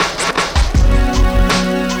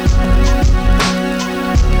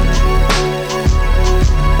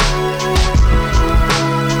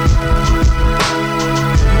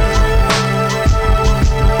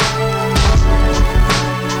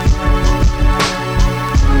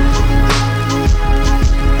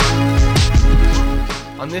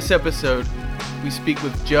this episode, we speak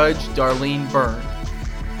with Judge Darlene Byrne.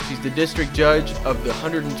 She's the district judge of the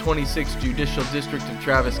 126th Judicial District of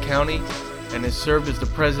Travis County and has served as the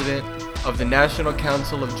president of the National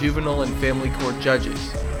Council of Juvenile and Family Court Judges.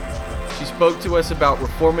 She spoke to us about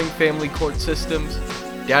reforming family court systems,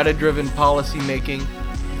 data-driven policy making,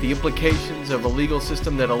 the implications of a legal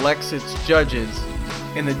system that elects its judges,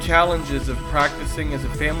 and the challenges of practicing as a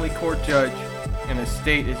family court judge in a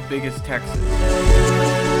state as big as Texas.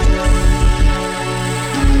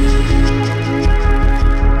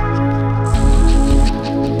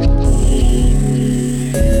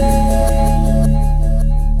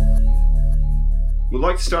 We'd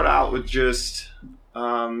like to start out with just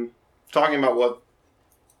talking about what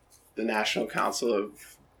the National Council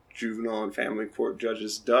of Juvenile and Family Court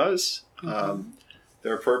Judges does,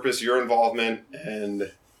 their purpose, your involvement,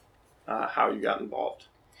 and how you got involved.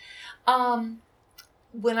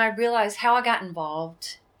 When I realized how I got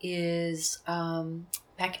involved is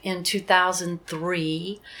back in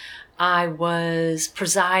 2003, I was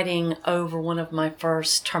presiding over one of my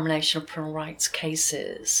first termination of parental rights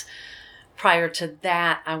cases. Prior to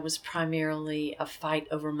that, I was primarily a fight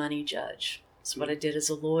over money judge. It's what I did as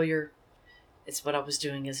a lawyer. It's what I was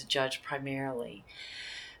doing as a judge primarily.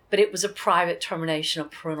 But it was a private termination of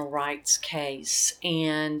parental rights case.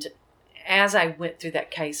 And as I went through that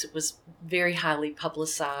case, it was very highly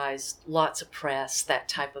publicized, lots of press, that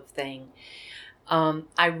type of thing.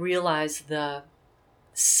 I realized the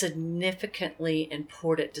significantly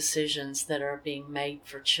important decisions that are being made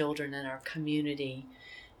for children in our community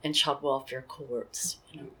and child welfare courts.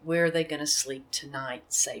 Where are they going to sleep tonight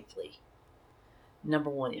safely? Number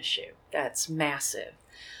one issue. That's massive.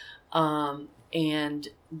 And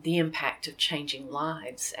the impact of changing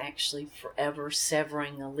lives, actually forever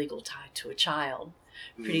severing a legal tie to a child.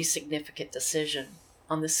 Pretty significant decision.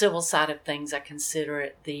 On the civil side of things, I consider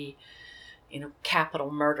it the capital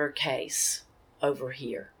murder case over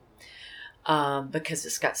here because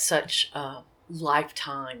it's got such a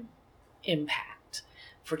lifetime impact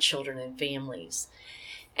for children and families.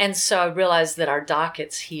 And so I realized that our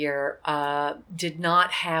dockets here did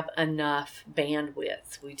not have enough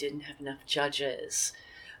bandwidth. We didn't have enough judges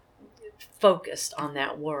focused on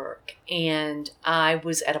that work. And I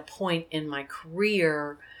was at a point in my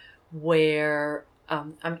career where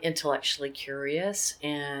I'm intellectually curious,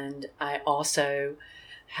 and I also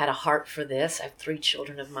had a heart for this. I have 3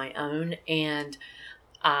 children of my own, and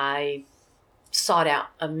I sought out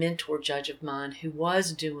a mentor judge of mine who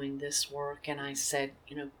was doing this work. And I said,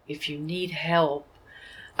 if you need help,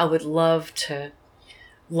 I would love to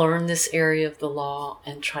learn this area of the law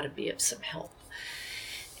and try to be of some help.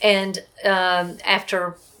 And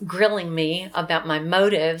after grilling me about my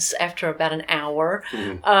motives, after about an hour,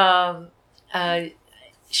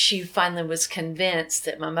 she finally was convinced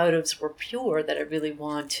that my motives were pure, that I really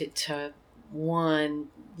wanted to, one,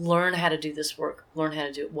 learn how to do this work, learn how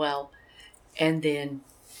to do it well, and then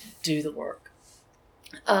do the work.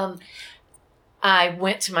 I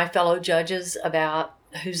went to my fellow judges about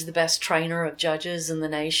who's the best trainer of judges in the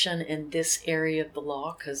nation in this area of the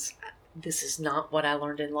law, because this is not what I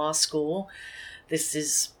learned in law school. This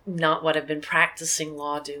is not what I've been practicing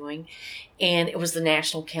law doing. And it was the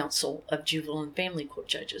National Council of Juvenile and Family Court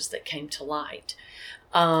Judges that came to light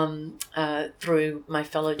through my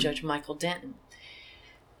fellow judge, Michael Denton.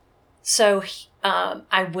 So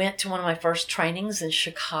I went to one of my first trainings in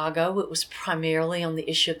Chicago. It was primarily on the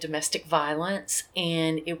issue of domestic violence,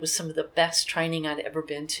 and it was some of the best training I'd ever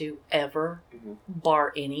been to, ever,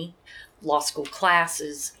 bar any law school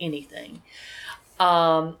classes, anything.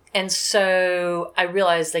 And so I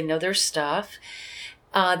realized they know their stuff.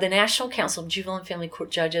 The National Council of Juvenile and Family Court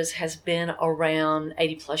Judges has been around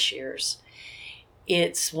 80 plus years.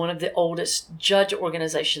 It's one of the oldest judge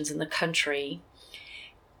organizations in the country.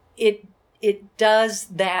 It does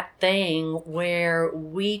that thing where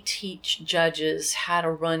we teach judges how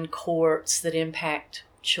to run courts that impact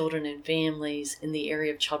children and families in the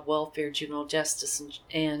area of child welfare, juvenile justice,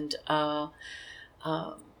 and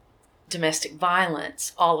domestic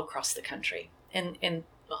violence all across the country and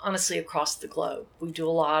honestly across the globe. We do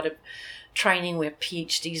a lot of training. We have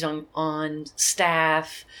PhDs on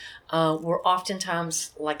staff. We're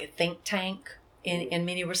oftentimes like a think tank in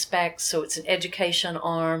many respects. So it's an education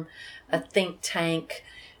arm, a think tank.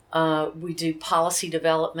 We do policy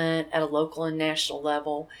development at a local and national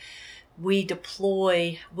level. We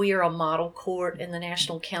are a model court in the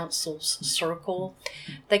National Council's circle.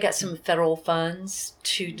 They got some federal funds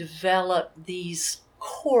to develop these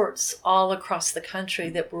courts all across the country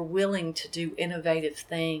that were willing to do innovative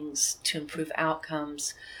things to improve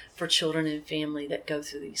outcomes for children and family that go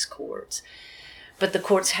through these courts. But the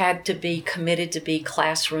courts had to be committed to be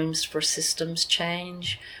classrooms for systems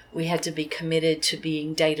change. We had to be committed to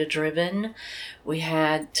being data-driven. We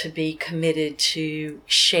had to be committed to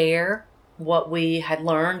share what we had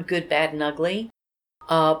learned, good, bad, and ugly,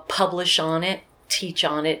 publish on it, teach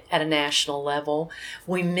on it at a national level.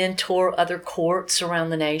 We mentor other courts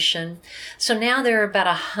around the nation. So now there are about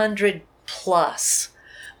 100 plus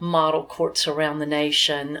model courts around the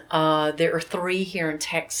nation. There are 3 here in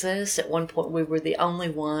Texas. At one point we were the only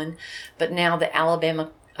one, but now the Alabama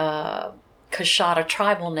Coshada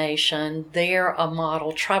Tribal Nation, they're a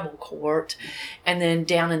model tribal court. And then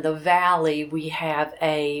down in the valley, we have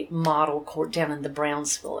a model court down in the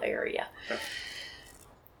Brownsville area. Okay.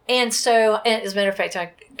 And so, as a matter of fact,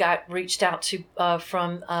 I got reached out to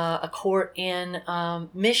from a court in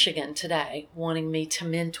Michigan today, wanting me to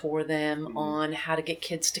mentor them on how to get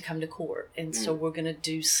kids to come to court. And so we're going to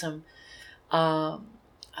do some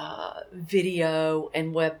video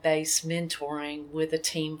and web-based mentoring with a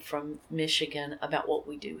team from Michigan about what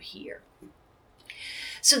we do here.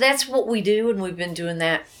 So that's what we do, and we've been doing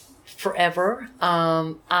that forever.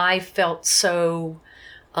 I felt so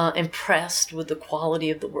impressed with the quality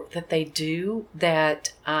of the work that they do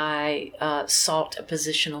that I sought a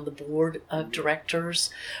position on the board of directors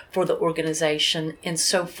for the organization. And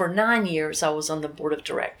so for 9 years, I was on the board of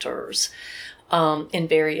directors in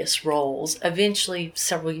various roles. Eventually,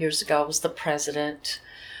 several years ago, I was the president.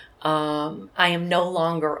 I am no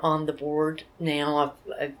longer on the board now.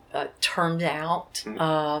 I've termed out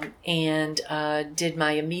and did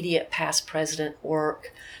my immediate past president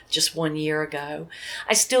work just 1 year ago.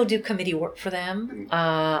 I still do committee work for them.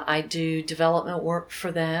 I do development work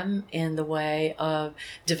for them in the way of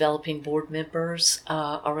developing board members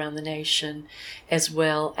around the nation, as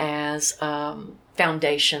well as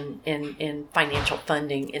foundation and financial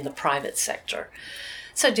funding in the private sector.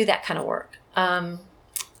 So I do that kind of work.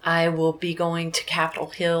 I will be going to Capitol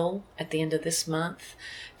Hill at the end of this month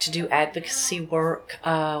to do advocacy work.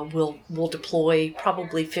 We'll deploy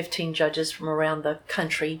probably 15 judges from around the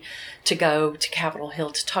country to go to Capitol Hill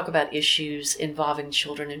to talk about issues involving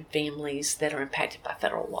children and families that are impacted by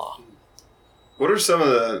federal law. What are some of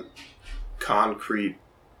the concrete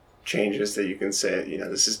changes that you can say,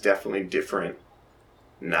 this is definitely different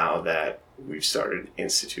now that we've started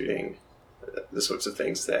instituting the sorts of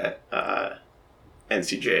things that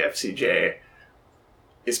NCJ, FCJ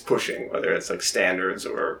is pushing, whether it's like standards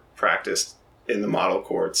or practice in the model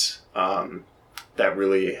courts, that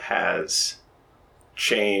really has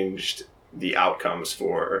changed the outcomes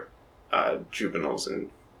for juveniles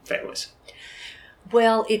and families?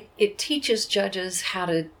 Well, it teaches judges how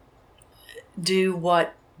to do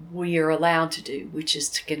what we are allowed to do, which is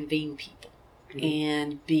to convene people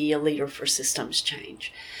and be a leader for systems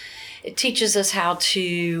change. It teaches us how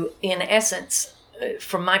to, in essence,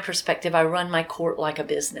 from my perspective, I run my court like a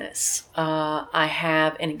business. I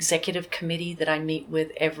have an executive committee that I meet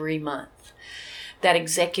with every month. That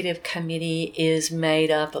executive committee is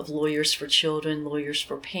made up of lawyers for children, lawyers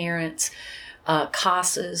for parents,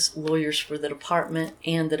 CASAs, lawyers for the department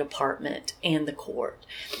and the court.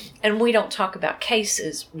 And we don't talk about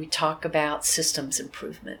cases, we talk about systems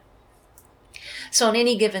improvement. So on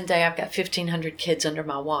any given day, I've got 1,500 kids under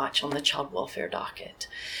my watch on the child welfare docket.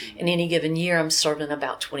 In any given year, I'm serving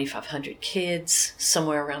about 2,500 kids,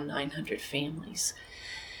 somewhere around 900 families.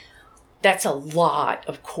 That's a lot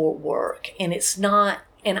of court work, and it's not,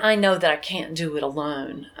 and I know that I can't do it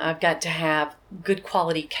alone. I've got to have good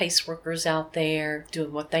quality caseworkers out there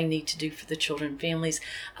doing what they need to do for the children and families.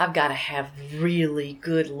 I've got to have really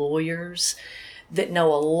good lawyers that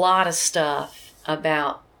know a lot of stuff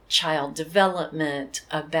about child development,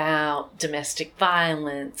 about domestic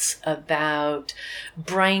violence, about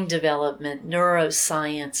brain development,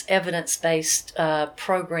 neuroscience, evidence-based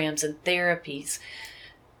programs and therapies.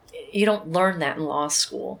 You don't learn that in law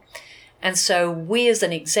school. And so we as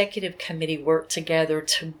an executive committee work together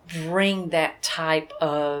to bring that type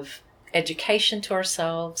of education to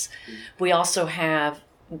ourselves. We also have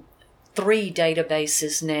 3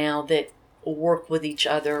 databases now that work with each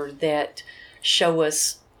other that show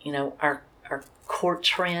us our court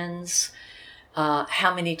trends,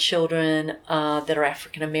 how many children that are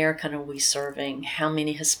African American are we serving, how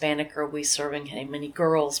many Hispanic are we serving, how many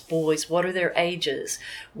girls, boys, what are their ages,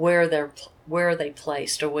 where are they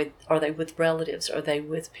placed, are they with relatives, are they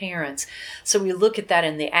with parents? So we look at that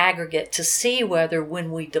in the aggregate to see whether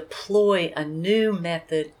when we deploy a new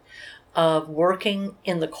method of working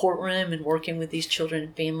in the courtroom and working with these children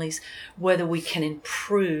and families, whether we can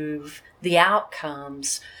improve the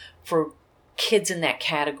outcomes for kids in that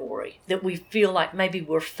category, that we feel like maybe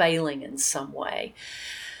we're failing in some way.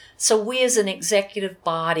 So we as an executive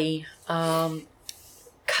body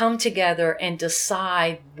come together and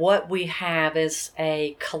decide what we have as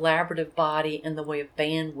a collaborative body in the way of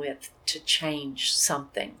bandwidth to change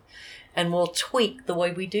something. And we'll tweak the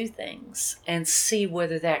way we do things and see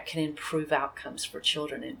whether that can improve outcomes for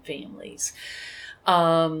children and families.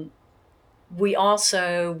 We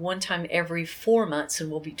also, one time every 4 months,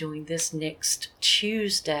 and we'll be doing this next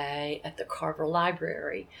Tuesday at the Carver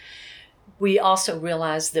Library, we also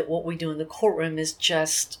realize that what we do in the courtroom is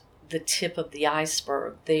just the tip of the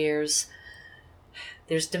iceberg. There's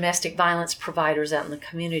domestic violence providers out in the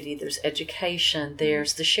community. There's education.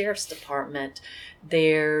 There's the sheriff's department.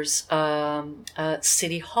 There's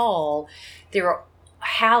City Hall. There are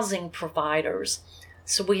housing providers.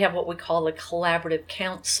 So we have what we call a collaborative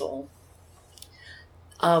council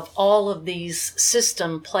of all of these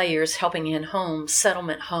system players helping in home,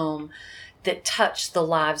 settlement home, that touch the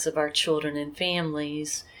lives of our children and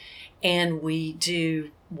families. And we do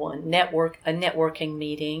a networking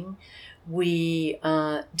meeting. We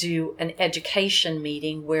do an education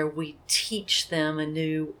meeting where we teach them a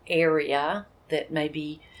new area that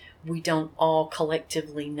maybe we don't all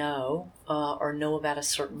collectively know or know about a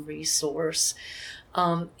certain resource.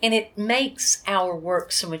 And it makes our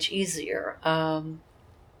work so much easier. I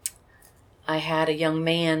had a young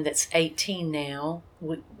man that's 18 now.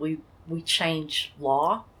 We change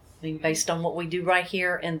law. I mean, based on what we do right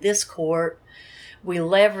here in this court, we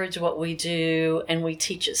leverage what we do and we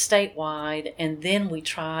teach it statewide, and then we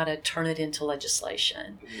try to turn it into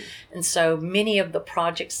legislation. And so many of the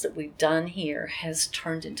projects that we've done here has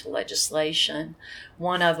turned into legislation.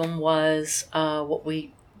 One of them was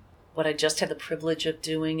what I just had the privilege of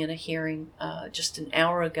doing in a hearing just an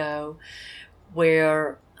hour ago,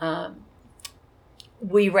 where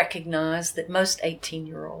we recognize that most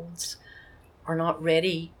 18-year-olds are not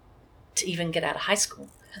ready to even get out of high school,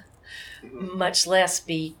 much less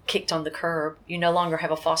be kicked on the curb. You no longer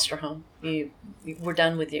have a foster home. We're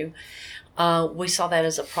done with you. We saw that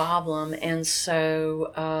as a problem, and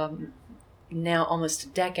so now almost a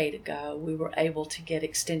decade ago, we were able to get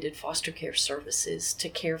extended foster care services to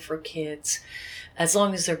care for kids as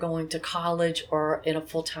long as they're going to college or in a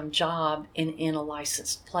full-time job and in a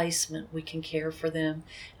licensed placement. We can care for them,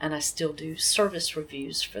 and I still do service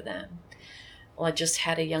reviews for them. Well, I just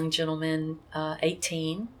had a young gentleman,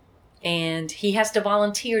 18, and he has to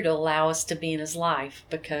volunteer to allow us to be in his life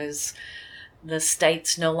because the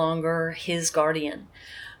state's no longer his guardian.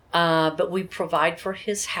 But we provide for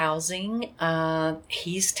his housing.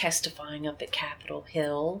 He's testifying up at Capitol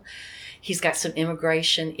Hill. He's got some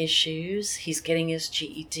immigration issues. He's getting his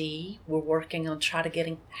GED. We're working on how to get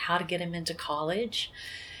him into college.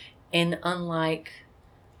 And unlike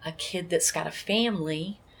a kid that's got a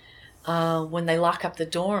family, when they lock up the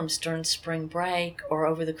dorms during spring break or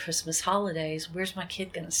over the Christmas holidays, where's my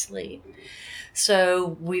kid going to sleep?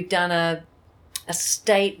 So we've done a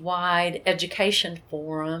statewide education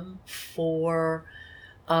forum for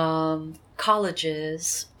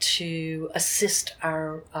colleges to assist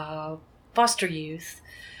our foster youth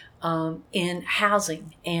in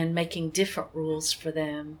housing and making different rules for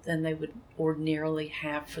them than they would ordinarily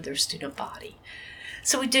have for their student body.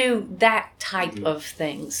 So we do that type of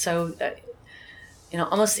thing. So,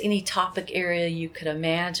 almost any topic area you could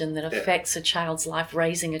imagine that affects a child's life,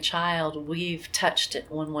 raising a child, we've touched it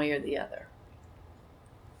one way or the other.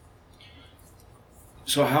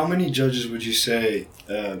 So how many judges would you say,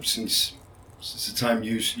 since the time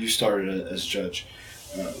you started as judge,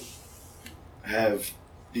 have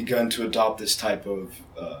begun to adopt this type of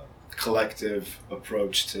collective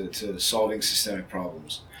approach to solving systemic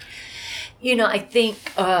problems? I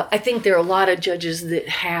think there are a lot of judges that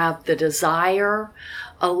have the desire.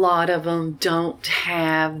 A lot of them don't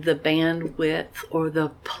have the bandwidth or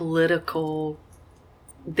the political.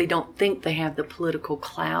 They don't think they have the political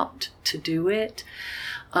clout to do it.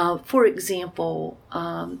 For example,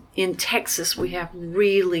 in Texas, we have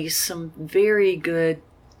really some very good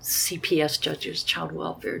CPS judges, child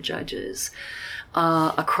welfare judges,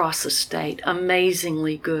 across the state.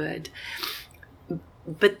 Amazingly good.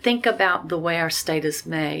 But think about the way our state is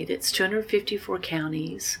made. It's 254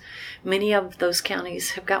 counties. Many of those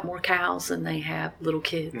counties have got more cows than they have little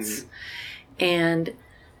kids. Mm-hmm.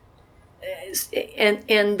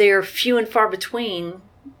 And they're few and far between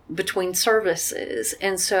services.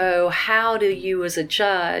 And so how do you, as a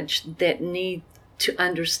judge that need to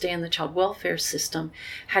understand the child welfare system,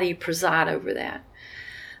 how do you preside over that?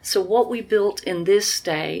 So what we built in this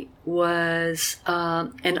state was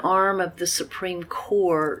an arm of the Supreme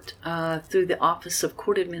Court through the Office of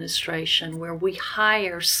Court Administration, where we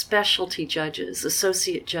hire specialty judges,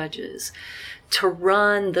 associate judges, to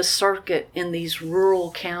run the circuit in these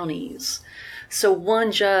rural counties. So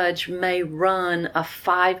one judge may run a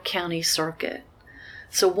 5-county circuit.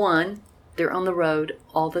 So one, they're on the road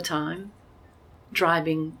all the time,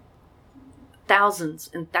 driving thousands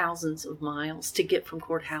and thousands of miles to get from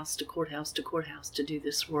courthouse to courthouse to courthouse to do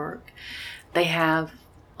this work. They have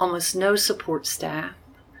almost no support staff.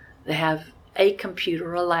 They have a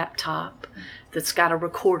computer, a laptop that's got a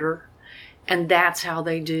recorder, and that's how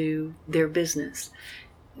they do their business.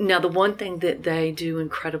 Now, the one thing that they do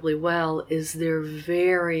incredibly well is they're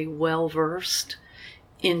very well versed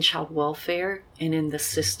in child welfare and in the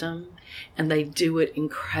system, and they do it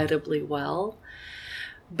incredibly well.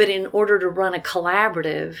 But in order to run a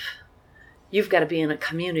collaborative, you've got to be in a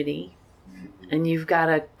community, and you've got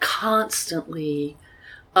to constantly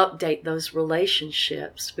update those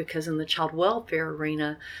relationships, because in the child welfare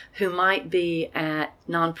arena, who might be at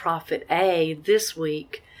nonprofit A this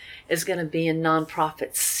week is going to be in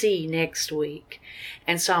nonprofit C next week.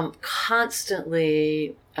 And so I'm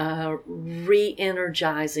constantly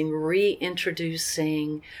re-energizing,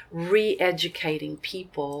 reintroducing, re-educating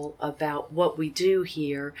people about what we do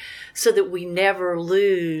here, so that we never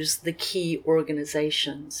lose the key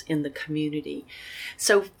organizations in the community.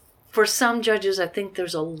 So for some judges, I think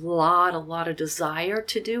there's a lot of desire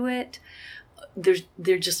to do it.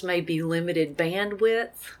 There just may be limited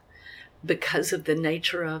bandwidth because of the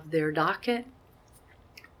nature of their docket,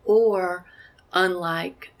 or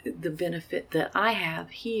unlike the benefit that I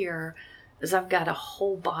have here, is I've got a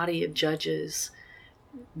whole body of judges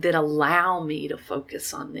that allow me to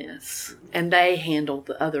focus on this, and they handle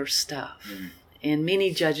the other stuff. And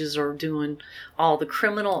many judges are doing all the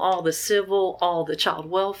criminal, all the civil, all the child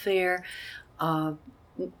welfare.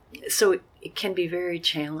 So it can be very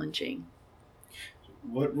challenging.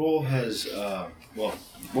 What role has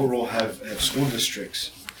have school districts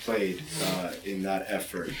played in that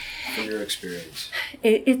effort, from your experience?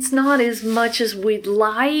 It's not as much as we'd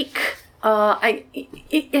like.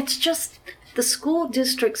 It's just the school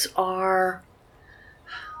districts are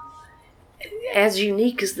as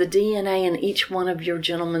unique as the DNA in each one of your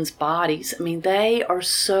gentlemen's bodies. I mean, they are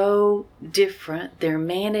so different. They're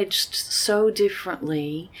managed so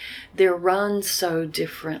differently. They're run so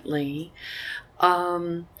differently.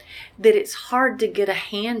 That it's hard to get a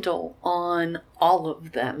handle on all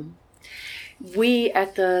of them. We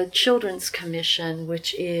at the Children's Commission,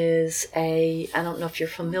 which is I don't know if you're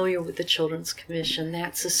familiar with the Children's Commission,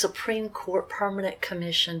 that's a Supreme Court permanent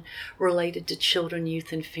commission related to children,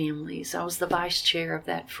 youth, and families. I was the vice chair of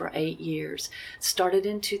that for 8 years. Started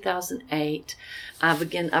in 2008.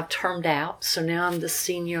 I've termed out, so now I'm the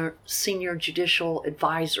senior judicial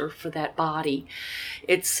advisor for that body.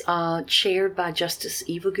 It's chaired by Justice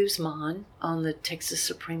Eva Guzman on the Texas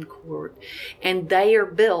Supreme Court, and they are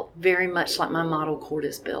built very much like my model court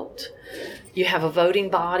is built. You have a voting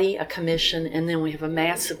body, a commission, and then we have a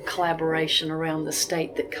massive collaboration around the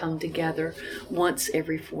state that come together once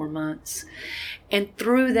every 4 months. And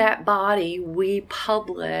through that body, we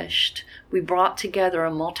brought together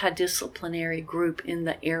a multidisciplinary group in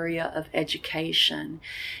the area of education,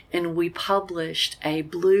 and we published a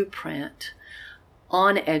blueprint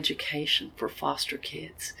on education for foster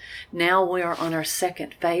kids. Now we are on our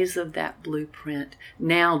second phase of that blueprint,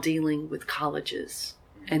 now dealing with colleges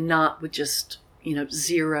and not with just,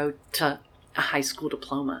 0 to a high school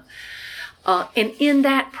diploma. And in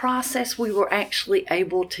that process, we were actually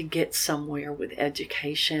able to get somewhere with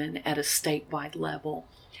education at a statewide level.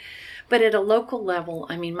 But at a local level,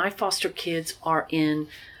 my foster kids are in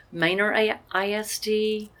Manor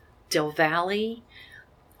ISD, Del Valle,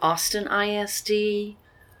 Austin ISD,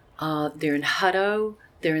 they're in Hutto,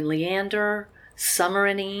 they're in Leander, Summer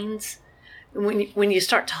and Eanes. When you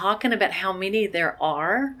start talking about how many there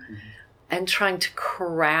are and trying to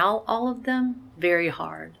corral all of them, very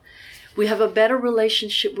hard. We have a better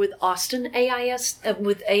relationship with Austin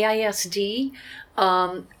with AISD.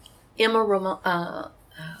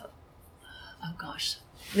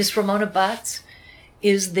 Miss Ramona Butts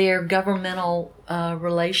is their governmental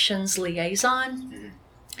relations liaison.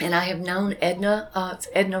 And I have known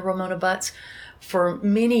Edna Ramona Butts for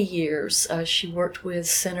many years. She worked with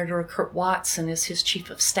Senator Kurt Watson as his chief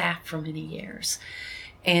of staff for many years.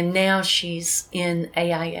 And now she's in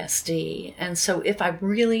AISD. And so if I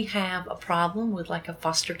really have a problem with like a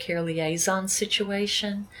foster care liaison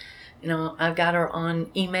situation, I've got her on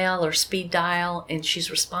email or speed dial, and she's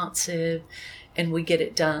responsive, and we get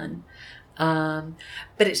it done.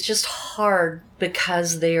 But it's just hard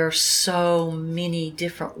because there are so many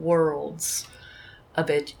different worlds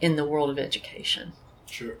in the world of education.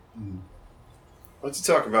 Sure. Let's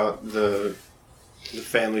talk about the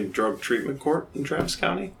Family Drug Treatment Court in Travis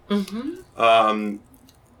County. Mm-hmm.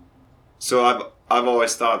 So I've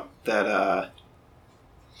always thought that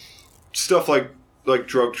stuff like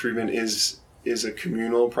drug treatment is a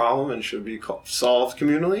communal problem and should be solved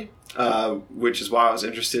communally, which is why I was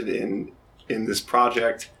interested in this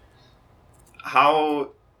project. How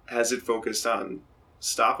has it focused on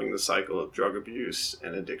stopping the cycle of drug abuse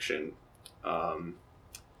and addiction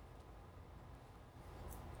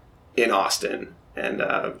in Austin? And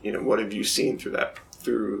what have you seen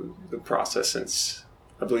through the process since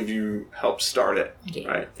I believe you helped start it? Yeah.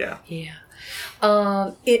 Right? Yeah. Yeah.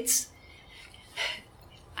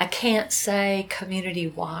 I can't say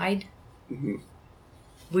community-wide. Mm-hmm.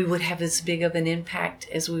 We would have as big of an impact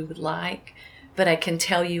as we would like, but I can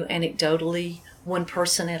tell you anecdotally, one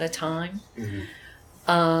person at a time.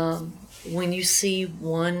 Mm-hmm. When you see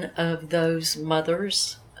one of those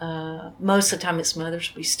mothers, most of the time it's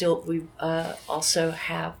mothers. We also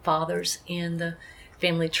have fathers in the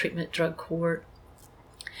Family Treatment Drug Court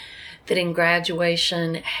that in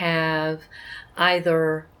graduation have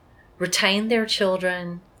either retained their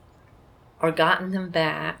children or gotten them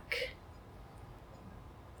back,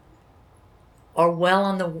 or well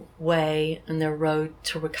on the way on their road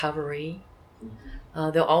to recovery.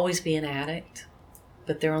 They'll always be an addict,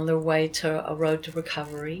 but they're on their way to a road to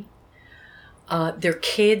recovery. Their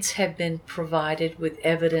kids have been provided with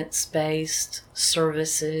evidence-based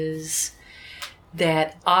services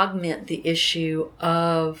that augment the issue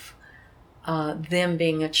of them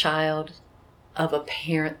being a child of a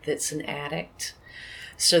parent that's an addict,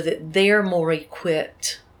 so that they're more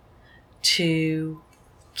equipped to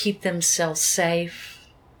keep themselves safe,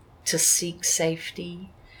 to seek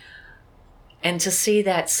safety, and to see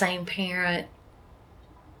that same parent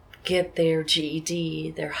get their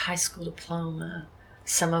GED, their high school diploma.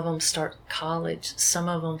 Some of them start college. Some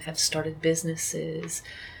of them have started businesses.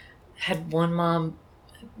 Had one mom,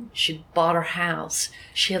 she bought her house.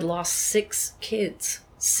 She had lost 6 kids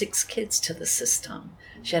to the system.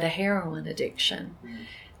 She had a heroin addiction.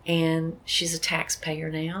 And she's a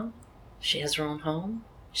taxpayer now. She has her own home.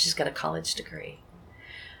 She's got a college degree.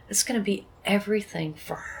 It's going to be everything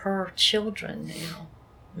for her children now.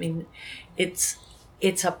 I mean, it's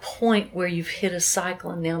a point where you've hit a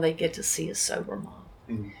cycle and now they get to see a sober mom.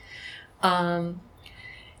 Mm-hmm.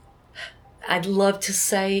 I'd love to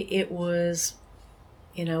say it was,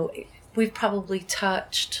 we've probably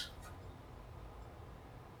touched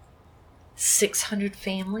 600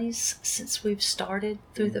 families since we've started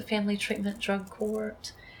through the Family Treatment Drug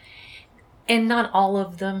Court. And not all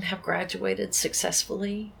of them have graduated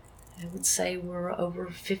successfully. I would say we're over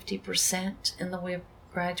 50% in the way of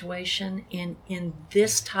graduation. In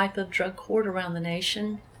this type of drug court around the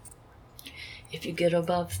nation, if you get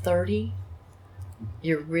above 30,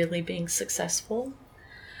 you're really being successful.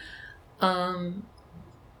 And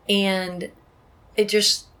it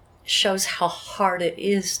just shows how hard it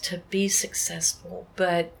is to be successful.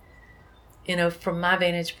 But, from my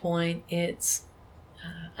vantage point, it's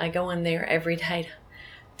I go in there every day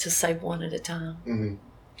to save one at a time. Mm-hmm.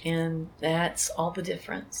 And that's all the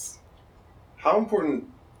difference. How important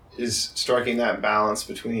is striking that balance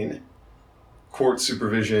between court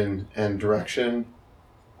supervision and direction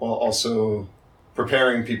while also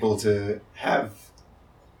preparing people to have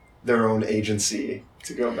their own agency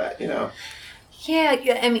to go back, Yeah,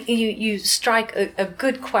 I mean, you strike a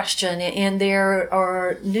good question, and there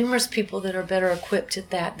are numerous people that are better equipped at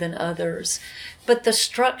that than others. But the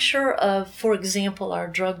structure of, for example, our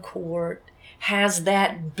drug court has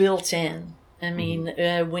that built in. I mean,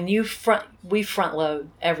 when we front load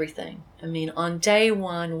everything. I mean, on day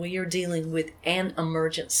one, we are dealing with an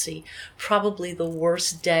emergency, probably the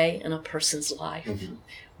worst day in a person's life. Mm-hmm.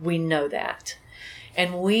 We know that.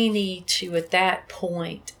 And we need to, at that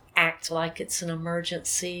point, act like it's an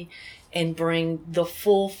emergency and bring the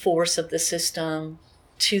full force of the system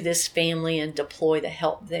to this family and deploy the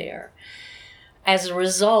help there. As a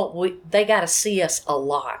result, they got to see us a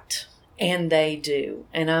lot, and they do,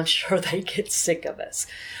 and I'm sure they get sick of us.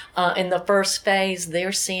 In the first phase,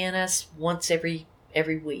 they're seeing us once every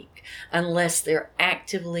week, unless they're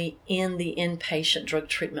actively in the inpatient drug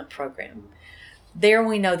treatment program. There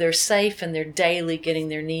we know they're safe and they're daily getting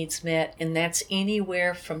their needs met, and that's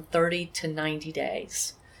anywhere from 30 to 90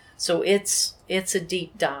 days. So it's a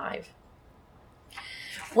deep dive.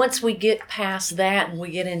 Once we get past that and we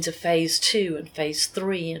get into phase 2 and phase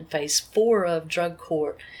 3 and phase 4 of drug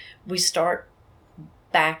court, we start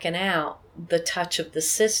backing out the touch of the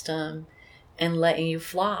system and letting you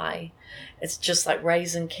fly. It's just like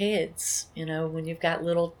raising kids. You know, when you've got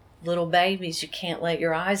little babies, you can't let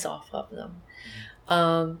your eyes off of them.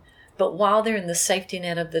 But while they're in the safety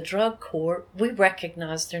net of the drug court, we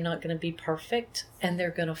recognize they're not going to be perfect and they're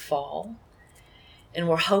going to fall. And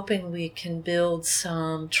we're hoping we can build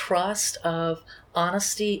some trust of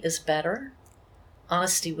honesty is better.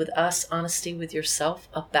 Honesty with us, honesty with yourself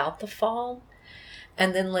about the fall.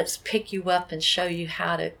 And then let's pick you up and show you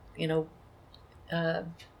how to,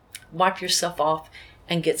 wipe yourself off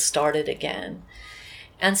and get started again.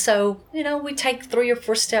 And so, we take 3 or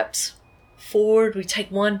 4 steps forward, we take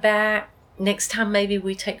 1 back. Next time, maybe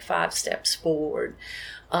we take 5 steps forward.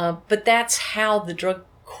 But that's how the drug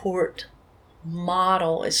court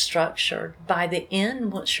model is structured. By the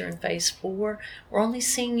end, once you're in phase 4, we're only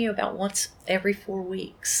seeing you about once every 4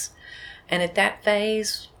 weeks. And at that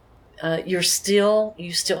phase, you still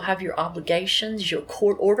have your obligations, your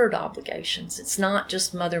court-ordered obligations. It's not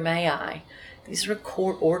just mother may I. These are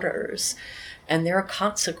court orders. And there are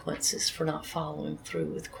consequences for not following through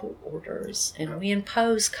with court orders. And we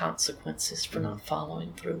impose consequences for not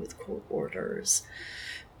following through with court orders.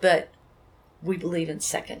 But we believe in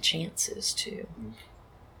second chances, too.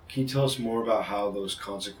 Can you tell us more about how those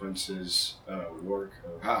consequences work?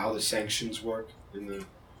 How the sanctions work in the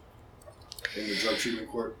drug treatment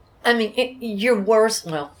court? I mean,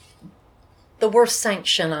 the worst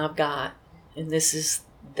sanction I've got, and this is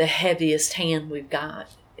the heaviest hand we've got,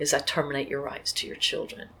 is I terminate your rights to your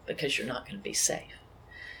children because you're not going to be safe.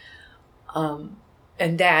 And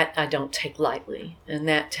that I don't take lightly. And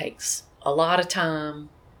that takes a lot of time,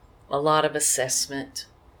 a lot of assessment,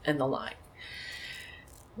 and the like.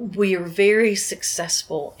 We are very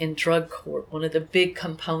successful in drug court. One of the big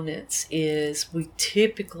components is we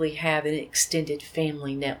typically have an extended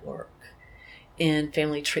family network in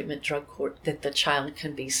family treatment drug court that the child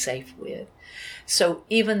can be safe with. So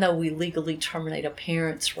even though we legally terminate a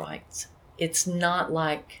parent's rights, it's not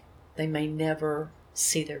like they may never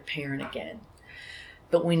see their parent again.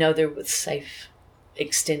 But we know they're with safe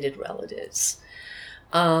extended relatives.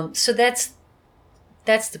 So that's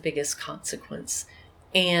the biggest consequence.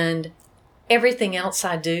 And everything else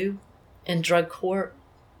I do in drug court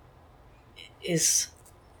is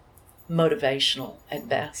motivational at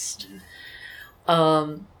best.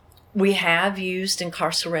 We have used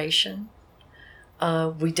incarceration.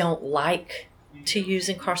 We don't like to use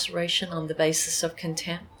incarceration on the basis of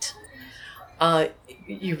contempt.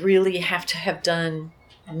 You really have to have done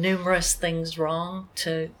numerous things wrong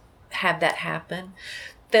to have that happen.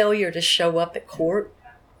 Failure to show up at court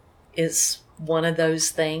is one of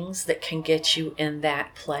those things that can get you in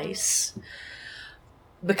that place.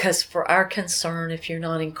 Because for our concern, if you're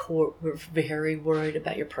not in court, we're very worried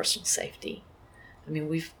about your personal safety. I mean,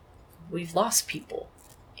 we've lost people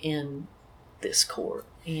in this court,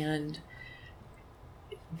 and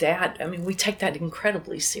we take that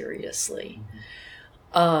incredibly seriously.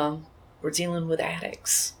 We're dealing with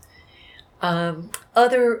addicts.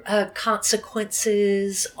 Other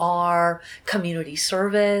consequences are community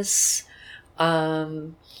service.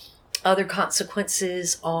 Other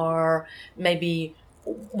consequences are maybe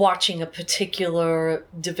watching a particular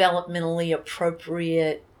developmentally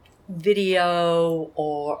appropriate video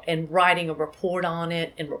and writing a report on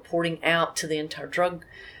it and reporting out to the entire drug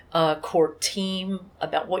court team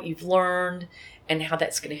about what you've learned and how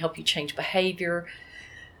that's going to help you change behavior.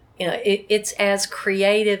 It's as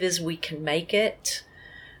creative as we can make it,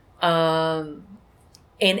 and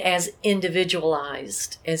as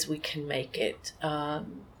individualized as we can make it.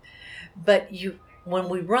 But when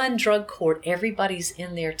we run drug court, everybody's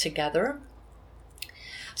in there together.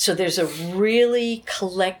 So there's a really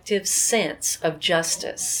collective sense of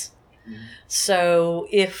justice. Mm-hmm. So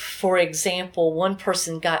if, for example, one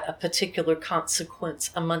person got a particular consequence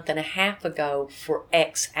a month and a half ago for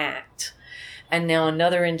X act, and now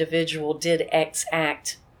another individual did X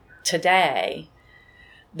act today,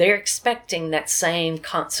 they're expecting that same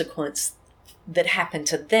consequence that happened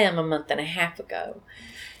to them a month and a half ago.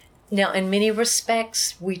 Now, in many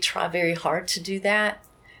respects, we try very hard to do that,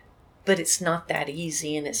 but it's not that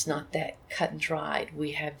easy and it's not that cut and dried.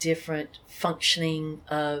 We have different functioning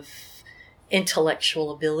of intellectual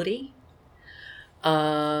ability,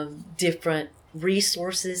 different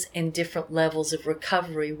resources, and different levels of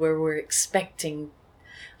recovery where we're expecting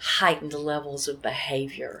heightened levels of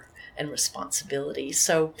behavior and responsibility.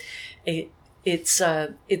 So it's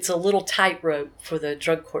a little tightrope for the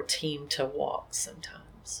drug court team to walk sometimes.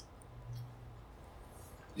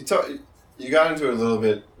 You got into it a little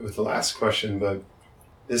bit with the last question, but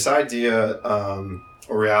this idea, or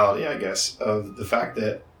or reality, I guess, of the fact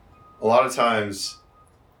that a lot of times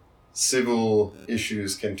civil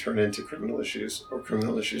issues can turn into criminal issues, or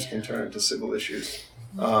criminal issues can turn into civil issues.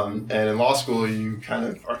 And in law school, you kind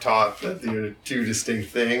of are taught that there are two distinct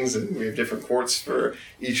things, and we have different courts for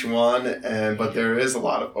each one, but there is a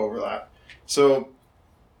lot of overlap. So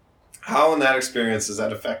how in that experience has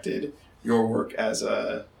that affected your work as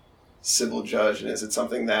a civil judge, and is it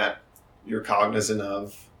something that you're cognizant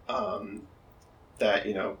of, that,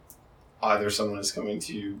 you know, either someone is coming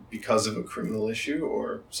to you because of a criminal issue,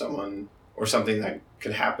 or something that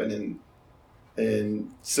could happen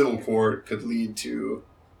in civil court could lead to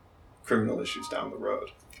criminal issues down the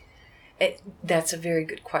road? That's a very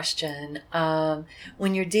good question.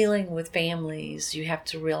 When you're dealing with families, you have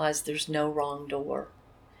to realize there's no wrong door.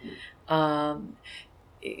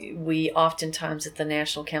 We oftentimes at the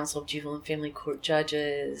National Council of Juvenile and Family Court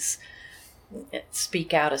Judges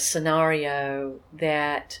speak out a scenario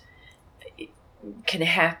that can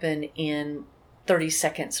happen in 30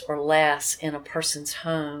 seconds or less in a person's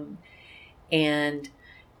home. And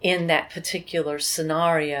in that particular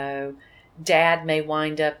scenario, dad may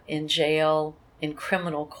wind up in jail in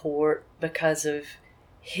criminal court because of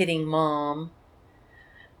hitting mom,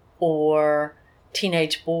 or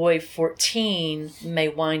teenage boy 14 may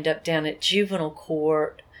wind up down at juvenile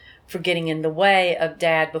court for getting in the way of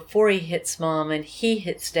dad before he hits mom and he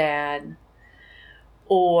hits dad,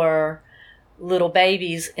 or little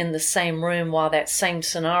babies in the same room while that same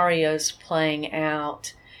scenario is playing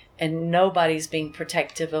out, and nobody's being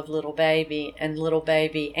protective of little baby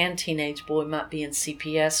and teenage boy might be in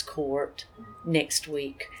CPS court next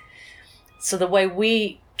week. So the way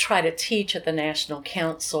we try to teach at the National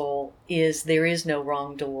Council is there is no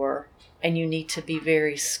wrong door, and you need to be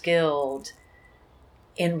very skilled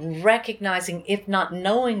in recognizing, if not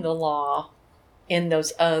knowing the law in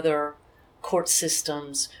those other court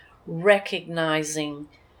systems, recognizing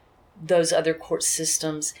those other court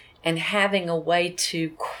systems and having a way to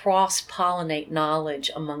cross-pollinate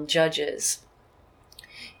knowledge among judges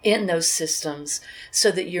in those systems,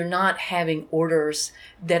 so that you're not having orders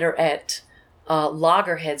that are at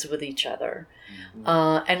loggerheads with each other.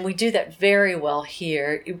 And we do that very well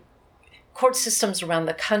here. Court systems around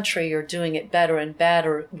the country are doing it better and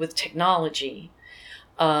better with technology.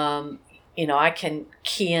 I can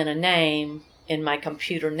key in a name in my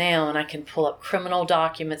computer now, and I can pull up criminal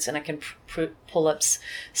documents, and I can pull up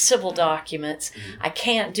civil documents. I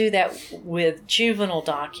can't do that with juvenile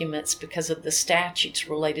documents because of the statutes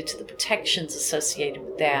related to the protections associated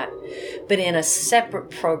with that. But in a separate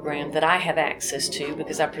program that I have access to,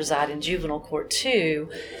 because I preside in juvenile court too,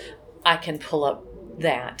 I can pull up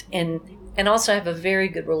that. And also I have a very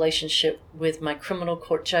good relationship with my criminal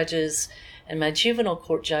court judges and my juvenile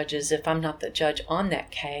court judges if I'm not the judge on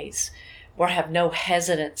that case, where I have no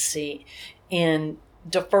hesitancy in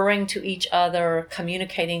deferring to each other,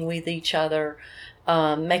 communicating with each other,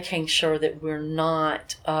 making sure that we're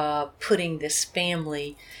not putting this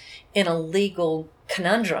family in a legal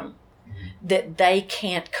conundrum, that they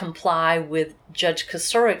can't comply with Judge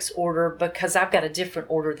Kosurik's order because I've got a different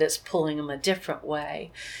order that's pulling them a different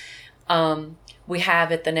way. We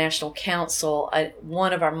have at the National Council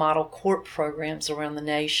one of our model court programs around the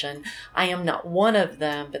nation. I am not one of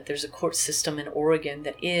them, but there's a court system in Oregon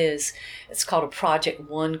that is. It's called a Project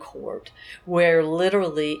One Court, where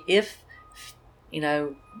literally if,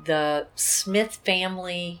 the Smith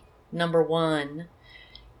family number one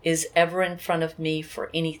is ever in front of me for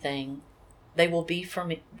anything, they will be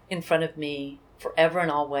in front of me forever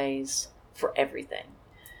and always for everything.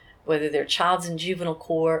 Whether their child's in juvenile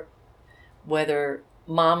court, whether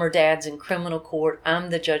mom or dad's in criminal court, I'm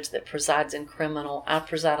the judge that presides in criminal. I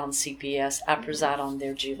preside on CPS. I preside on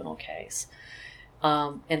their juvenile case.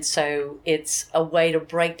 And so it's a way to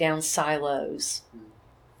break down silos.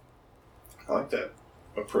 I like that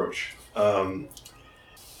approach. There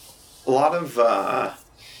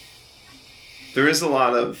is a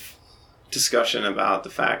lot of discussion about the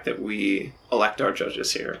fact that we elect our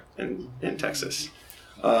judges here in Texas.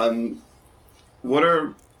 What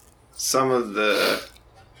are some of the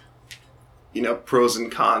pros and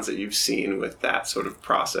cons that you've seen with that sort of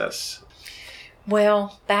process?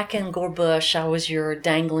 Well, back in Gore Bush, I was your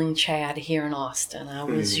dangling Chad here in Austin. I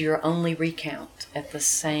was your only recount at the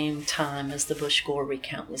same time as the Bush-Gore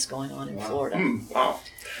recount was going on in Florida. Wow.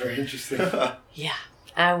 Very interesting. Yeah.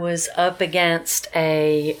 I was up against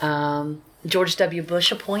a George W.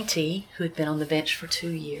 Bush appointee who had been on the bench for 2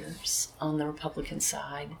 years on the Republican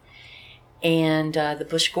side. And the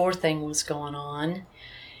Bush-Gore thing was going on.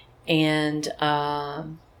 And I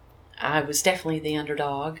was definitely the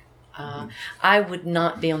underdog. I would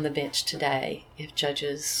not be on the bench today if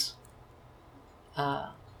judges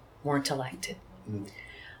weren't elected.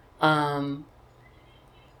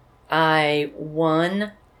 I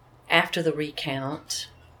won after the recount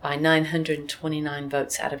by 929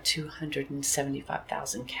 votes out of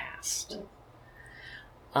 275,000 cast.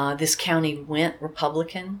 This county went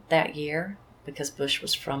Republican that year because Bush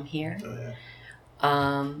was from here.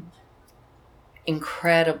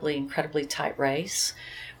 Incredibly tight race.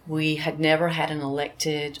 We had never had an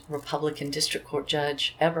elected Republican district court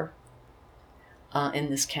judge ever in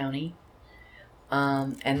this county.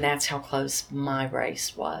 And that's how close my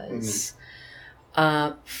race was.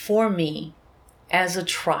 For me, as a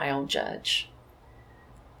trial judge,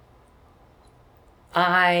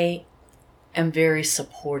 I am very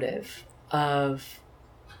supportive of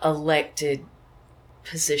elected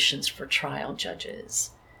positions for trial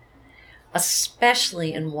judges,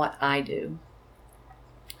 especially in what I do.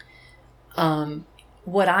 My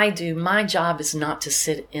job is not to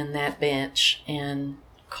sit in that bench and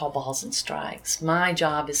call balls and strikes. My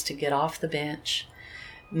job is to get off the bench,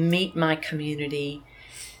 meet my community,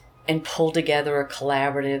 and pull together a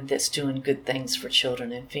collaborative that's doing good things for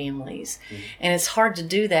children and families. And it's hard to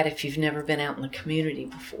do that if you've never been out in the community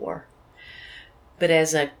before. But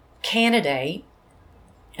as a candidate,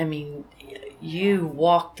 I mean, you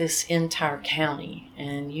walk this entire county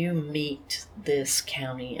and you meet this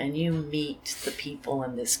county and you meet the people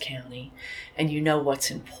in this county and you know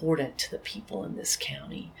what's important to the people in this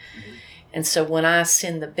county. And so when I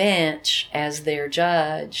send the bench as their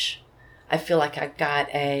judge, I feel like I've got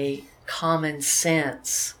a common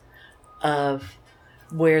sense of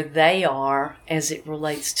where they are as it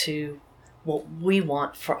relates to what we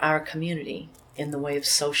want for our community in the way of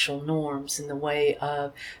social norms, in the way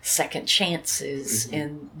of second chances,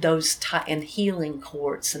 and those and healing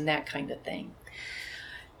courts and that kind of thing.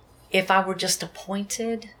 If I were just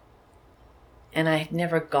appointed and I had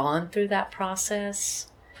never gone through that process,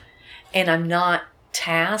 and I'm not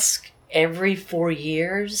tasked every 4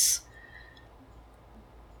 years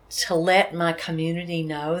to let my community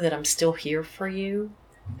know that I'm still here for you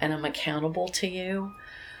and I'm accountable to you,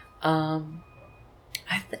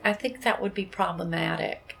 I think that would be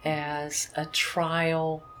problematic as a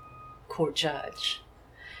trial court judge.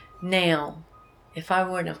 Now, if I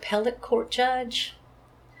were an appellate court judge,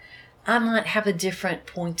 I might have a different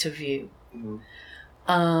point of view.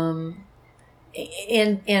 Am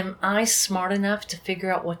I smart enough to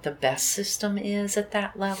figure out what the best system is at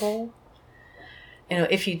that level? You know,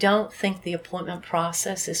 if you don't think the appointment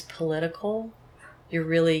process is political, you're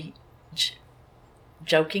really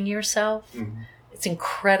joking yourself. It's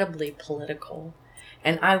incredibly political,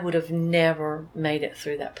 and I would have never made it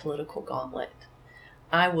through that political gauntlet.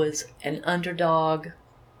 I was an underdog,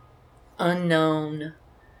 unknown.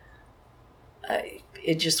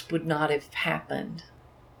 It just would not have happened.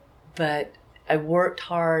 But I worked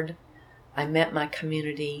hard. I met my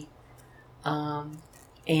community,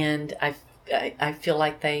 and I feel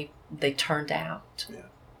like they turned out. Yeah.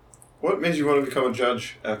 What made you want to become a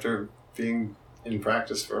judge after being in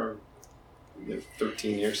practice for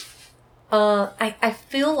 13 years? I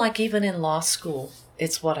feel like even in law school,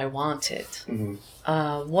 it's what I wanted.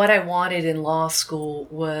 What I wanted in law school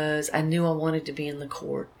was I knew I wanted to be in the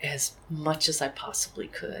court as much as I possibly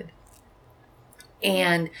could.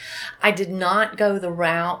 And I did not go the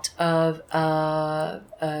route of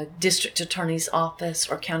a district attorney's office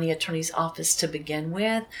or county attorney's office to begin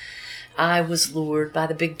with. I was lured by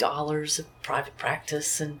the big dollars of private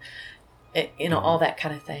practice and all that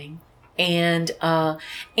kind of thing. And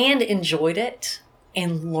enjoyed it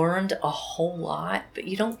and learned a whole lot, but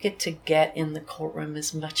you don't get to get in the courtroom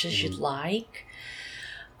as much as you'd like.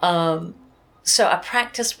 So I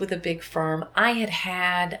practiced with a big firm. I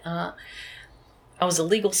was a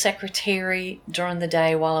legal secretary during the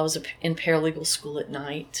day while I was in paralegal school at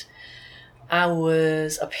night. I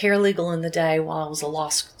was a paralegal in the day while I was a law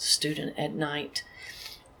student at night.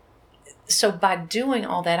 So by doing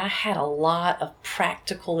all that, I had a lot of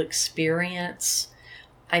practical experience.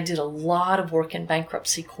 I did a lot of work in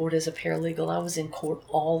bankruptcy court as a paralegal. I was in court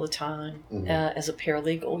all the time as a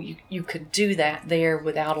paralegal. You could do that there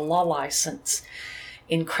without a law license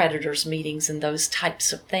in creditors' meetings and those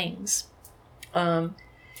types of things. So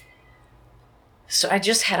I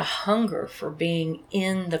just had a hunger for being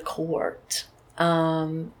in the court.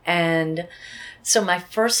 And so my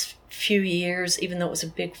first few years, even though it was a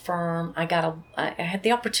big firm, I had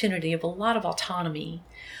the opportunity of a lot of autonomy,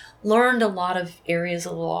 learned a lot of areas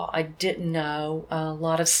of law I didn't know, a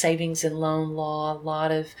lot of savings and loan law, a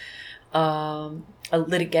lot of a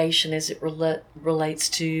litigation as it relates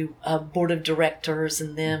to a board of directors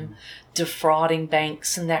and them defrauding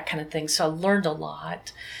banks and that kind of thing. So I learned a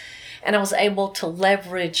lot. And I was able to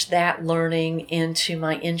leverage that learning into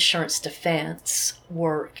my insurance defense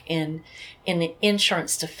work. And in the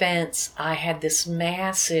insurance defense, I had this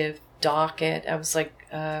massive docket. I was like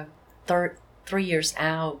 3 years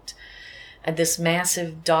out. I had this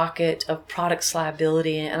massive docket of products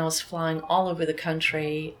liability, and I was flying all over the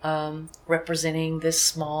country representing this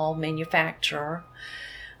small manufacturer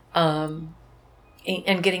and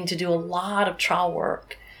getting to do a lot of trial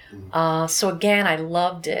work. So again, I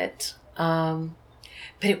loved it, but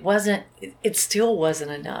it still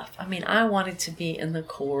wasn't enough. I mean, I wanted to be in the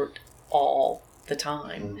court all the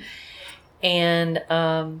time. And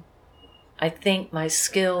I think my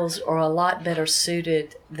skills are a lot better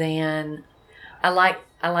suited than, I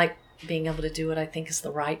like being able to do what I think is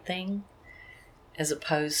the right thing, as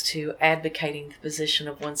opposed to advocating the position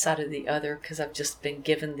of one side or the other, because I've just been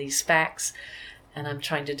given these facts. And I'm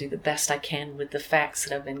trying to do the best I can with the facts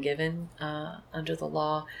that I've been given under the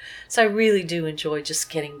law. So I really do enjoy just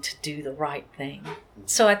getting to do the right thing.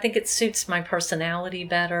 So I think it suits my personality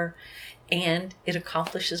better, and it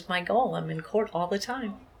accomplishes my goal. I'm in court all the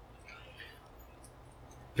time.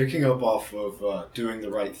 Picking up off of doing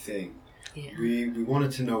the right thing, Yeah. we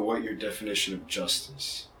wanted to know what your definition of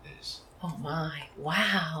justice is. Oh my,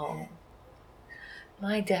 wow.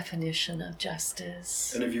 My definition of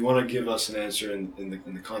justice. And if you want to give us an answer in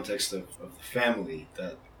the context of the family,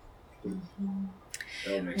 that would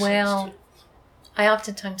make Well, sense too. I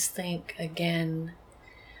oftentimes think, again,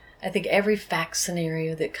 I think every fact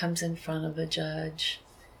scenario that comes in front of a judge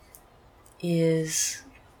is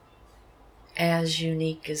as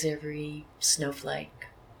unique as every snowflake.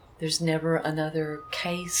 There's never another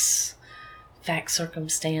case, fact,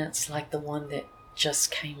 circumstance like the one that just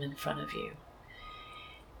came in front of you.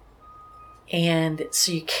 And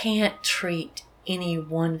so you can't treat any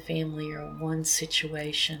one family or one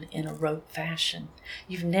situation in a rote fashion.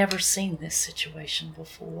 You've never seen this situation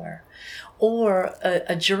before. Or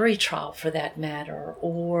a jury trial, for that matter.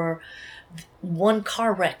 Or one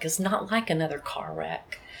car wreck is not like another car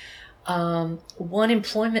wreck. One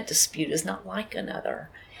employment dispute is not like another.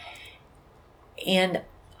 And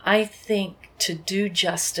I think to do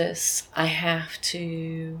justice, I have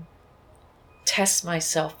to test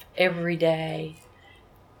myself every day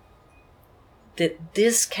that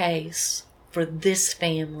this case for this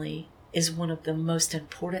family is one of the most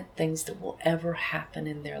important things that will ever happen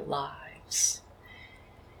in their lives.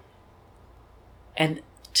 And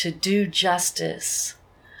to do justice,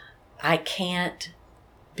 I can't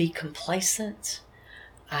be complacent.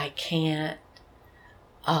 I can't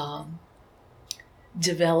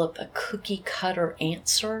develop a cookie cutter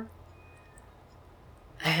answer.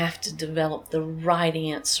 I have to develop the right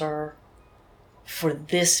answer for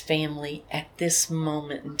this family at this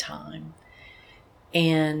moment in time.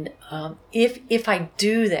 And if I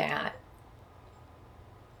do that,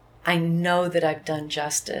 I know that I've done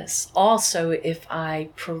justice. Also, if I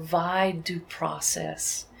provide due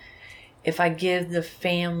process, if I give the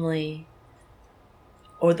family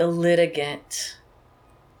or the litigant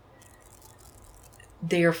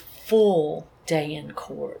their full day in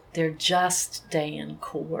court, their just day in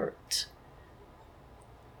court,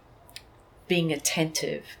 being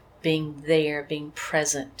attentive, being there, being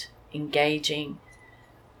present, engaging,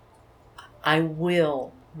 I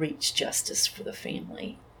will reach justice for the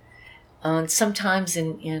family. Sometimes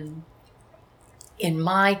in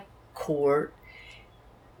my court,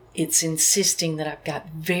 it's insisting that I've got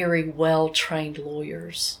very well-trained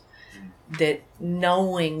lawyers, that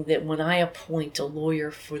knowing that when I appoint a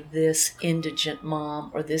lawyer for this indigent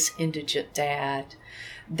mom or this indigent dad,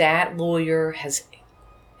 that lawyer has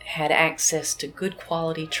had access to good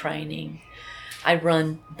quality training. I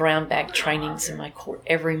run brown bag trainings in my court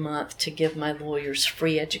every month to give my lawyers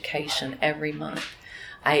free education every month.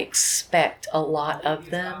 I expect a lot of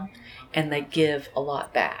them, and they give a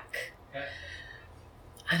lot back.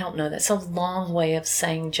 I don't know, that's a long way of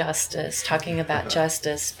saying justice, talking about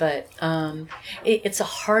justice, but it's a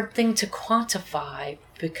hard thing to quantify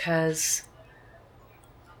because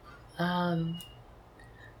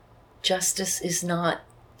justice is not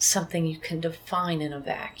something you can define in a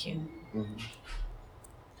vacuum. Mm-hmm.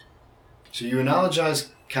 So you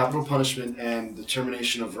analogize capital punishment and the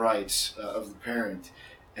termination of rights of the parent,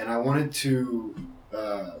 and I wanted to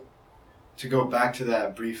go back to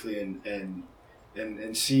that briefly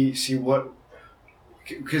and see what,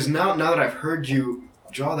 because now that I've heard you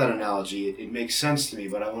draw that analogy, it makes sense to me.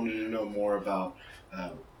 But I wanted to know more about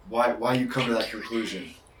why you come to that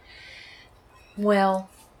conclusion. Well,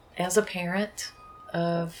 as a parent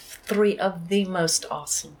of 3 of the most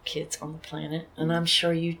awesome kids on the planet, and I'm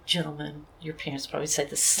sure you gentlemen, your parents probably say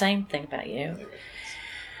the same thing about you.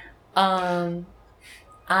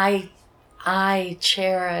 I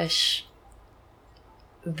cherish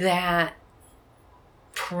that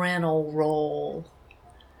parental role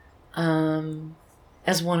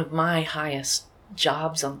as one of my highest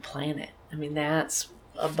jobs on the planet. I mean, that's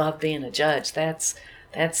above being a judge. That's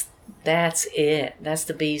it. That's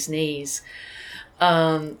the bee's knees.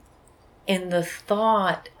 And the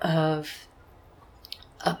thought of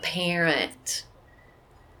a parent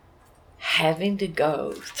having to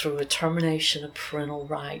go through a termination of parental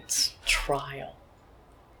rights trial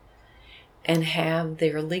and have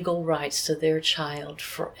their legal rights to their child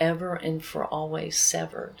forever and for always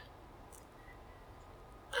severed.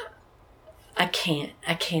 I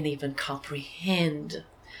can't even comprehend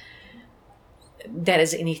that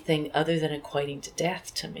as anything other than equating to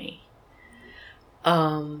death to me.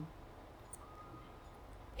 And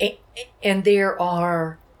there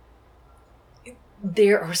are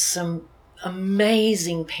some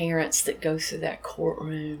amazing parents that go through that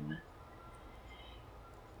courtroom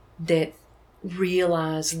that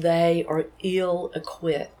realize they are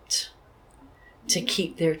ill-equipped to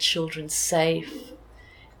keep their children safe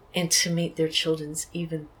and to meet their children's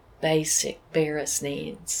even basic, barest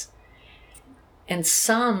needs. And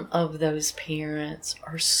some of those parents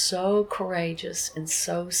are so courageous and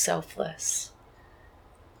so selfless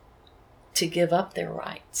to give up their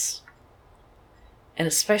rights. And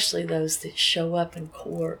especially those that show up in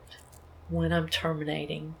court when I'm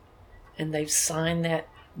terminating and they've signed that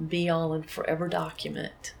be-all and forever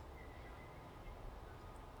document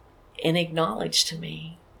and acknowledge to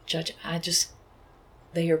me, Judge,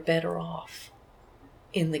 they are better off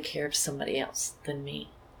in the care of somebody else than me.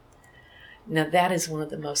 Now that is one of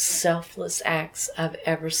the most selfless acts I've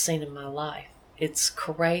ever seen in my life. It's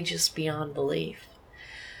courageous beyond belief.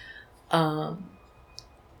 But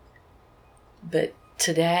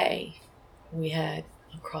today we had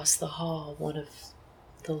across the hall one of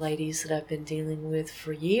the ladies that I've been dealing with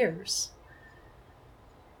for years.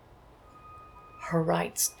 Her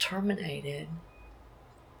rights terminated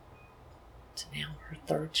to now her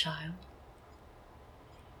 3rd child.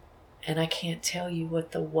 And I can't tell you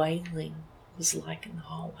what the wailing was like in the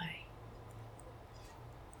hallway.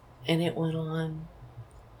 And it went on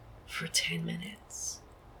for 10 minutes.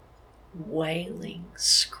 Wailing,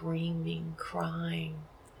 screaming, crying.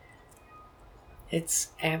 It's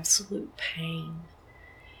absolute pain.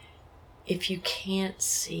 If you can't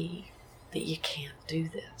see that you can't do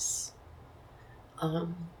this.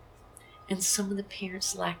 And some of the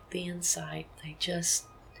parents lack the insight.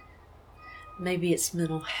 Maybe it's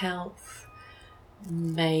mental health.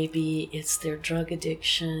 Maybe it's their drug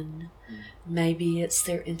addiction. Maybe it's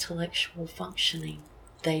their intellectual functioning.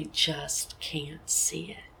 They just can't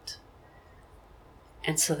see it.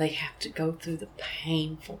 And so they have to go through the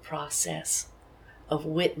painful process of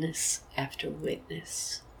witness after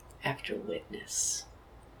witness after witness,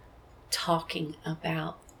 talking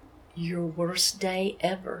about your worst day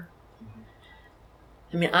ever.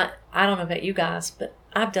 I mean, I don't know about you guys, but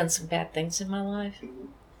I've done some bad things in my life.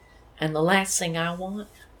 And the last thing I want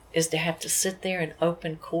is to have to sit there in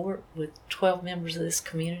open court with 12 members of this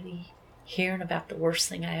community hearing about the worst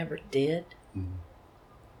thing I ever did.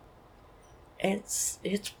 It's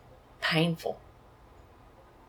painful.